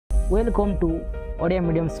Welcome to ODIA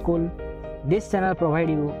Medium School. This channel provides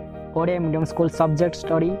you ODIA Medium School subject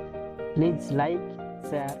study. Please like,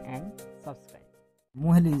 share and subscribe.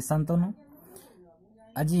 मुहली Shantanu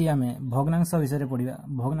आज आम भग्नांश विषय पढ़ा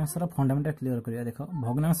भग्नांशर fundamental clear करिया। देख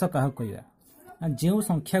भग्नांश क्या कहवा जो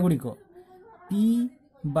संख्या गुड़िक पी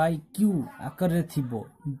बाय क्यू आकार थिबो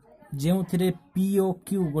जो पी ओ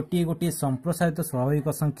क्यू गोटे गोटे संप्रसारित स्वाभाविक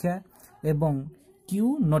संख्या एवं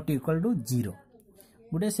क्यू नॉट इक्वल टू 0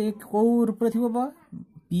 गोटे से कौ रूप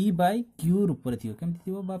पी बाय क्यू रूप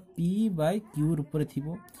केमती पी बाय क्यू रूप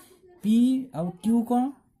पी आउ क्यू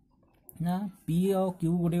कौन ना पी और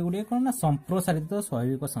क्यू गोटे गोटे कौन ना संप्रसारित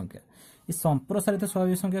स्वाभाविक संख्या। ये संप्रसारित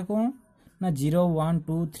स्वाभाविक संख्या कौन ना 0 1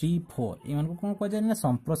 2 3 4 ये कौन कह जाए ना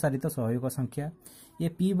संप्रसारित स्वाभाविक संख्या। ये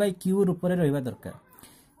पी बाय क्यू रूप रहा दरकार।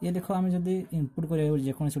 ये देख आम जब इनपुट कर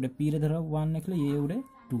जेकोसी गोटे पी धर 1 लिखले ये गोटे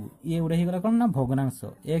 2 ये गोटे होगा कौन ना भग्नांश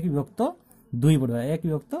एक विभक्त 2 पड़ा एक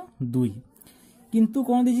विभक्त 2 किंतु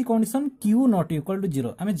कौन दी condition Q not equal to 0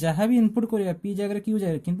 आम जहाँ भी इनपुट करा पी जगह क्यू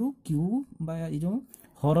जगह किंतु क्यू जो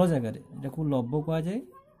हर जगार लब कहुए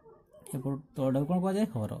तड़ा कौन कहुए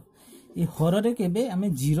हर ये हर के आम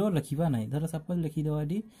 0 लिखा ना धर सपोज लिखिदेवा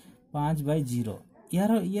ये 5 बाय 0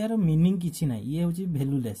 यार यार मीनिंग किसी ना ये हूँ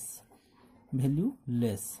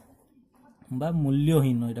भैल्यूलेस बा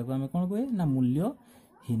मूल्यहीन यहाँ आम कौन कहे ना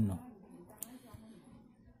मूल्यहीन।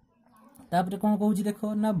 तापर कौन कहूँ देख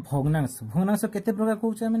ना भग्नांश भग्नांश केते प्रकार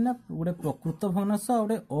कहूँ आम ना गोटे प्रकृत भग्नांश और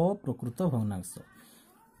गोटे अप्रकृत भग्नांश।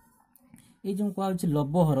 ये जो कह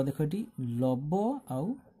लब हर देख ये लब आउ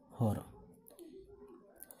हर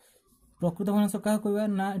प्रकृत भग्नांश क्या कहवा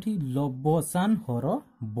ना ये लबसान हर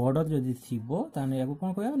बड़ जदि थी या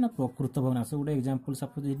कौन कह ना प्रकृत भग्नांश। गोटे एग्जांपल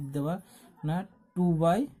सपोज देवा ना 2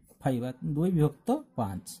 बाय 5 2 विभक्त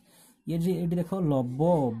 5 ये देख लब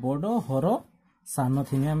बड़ हर सान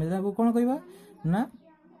थी आम कौन कहवा ना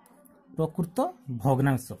प्रकृत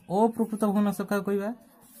भग्नांश। अप्रकृत भग्नांश क्या कहवा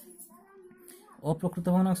अप्रकृत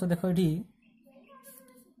भग्नांश देख ये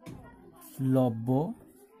लब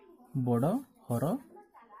बड़ हर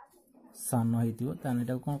सान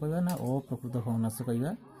होता कौन कहवा ना अप्रकृत भग्नांश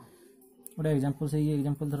कहवा। गोटे एग्जांपल से ये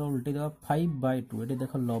एग्जांपल धर उल्टे देवा 5 बाय 2 ये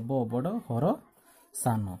देख लब बड़ हर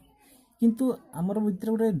सान किंतु आमर भीतर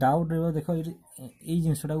गोटे डाउट रहा देख ये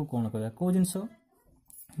जिनटा को कौन कहवा कौ जिनस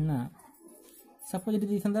ना सपोज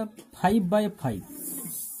ये 5 बाय 5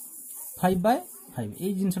 5 बाय 5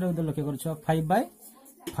 ये जिनटा लक्ष्य कर 5 बाय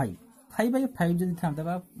 5 5 बाय 5 जब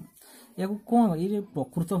था या कौन ये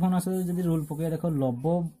प्रकृत भग्नांश जब रूल पकड़ देख लब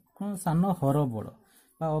कौन सान हर बड़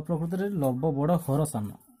अप्रकृत लब बड़ हर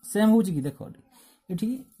सान सेम हूँ कि देख ये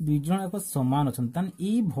दुईज एक सामान अच्छा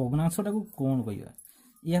ये भग्नांशटा को कौन कहवा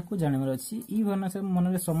या जानवर अच्छी ये भग्नांश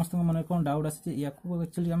मन समस्त मन कौन डाउट आसे या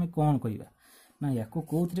एक्चुअली आम कौन कहवा ना या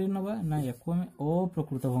कौन नवा ना या आम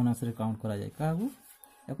अप्रकृत भग्नांश काउंट करा जाए क्या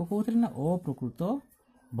या कौन ना अप्रकृत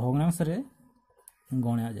भग्नांश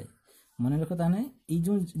गणा जाए मन रख ताने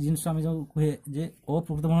जो जिनस आम जो कहे जे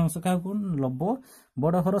अप्रकृत भग्नांश क्या लब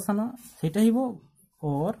बड़ हर सान से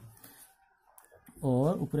और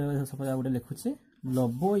ऊपर सपोज गोटे लिखुचे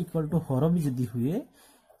लब इक्वल टू हर भी जदि हुए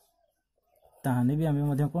ताने भी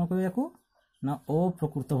आम कौन कह ना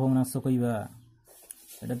अप्रकृत भग्नांश कहवा।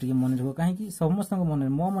 एटा टिके मन रख कहीं समस्त मन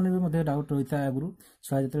मो मन भी डाउट रही था आगु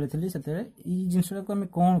छुआ जो थी से जिनटा को आम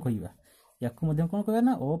कौन कहवा या कौन कहवा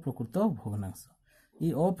ना अप्रकृत भग्नांश।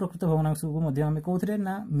 ये अप्रकृत भग्नांश को आम कौन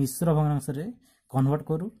ना मिश्र भग्नांश कन्वर्ट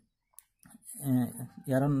करूँ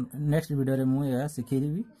यार नेक्स्ट वीडियो मुझे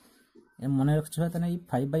शिखेदेवी मन रखा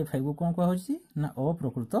 5 बाय 5 को कौन कह ना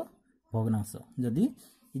अप्रकृत भग्नांश। जदि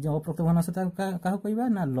ये जो अप्रकृत भग्नांश क्या कहवा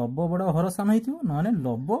ना लब बड़ हर सान हो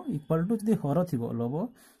लब इक्वल टू जब हर थी लब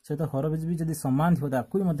सहित हर भी जब सामान थी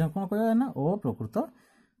कौन कहवा ना अप्रकृत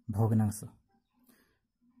भग्नांश।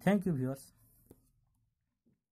 Thank you viewers.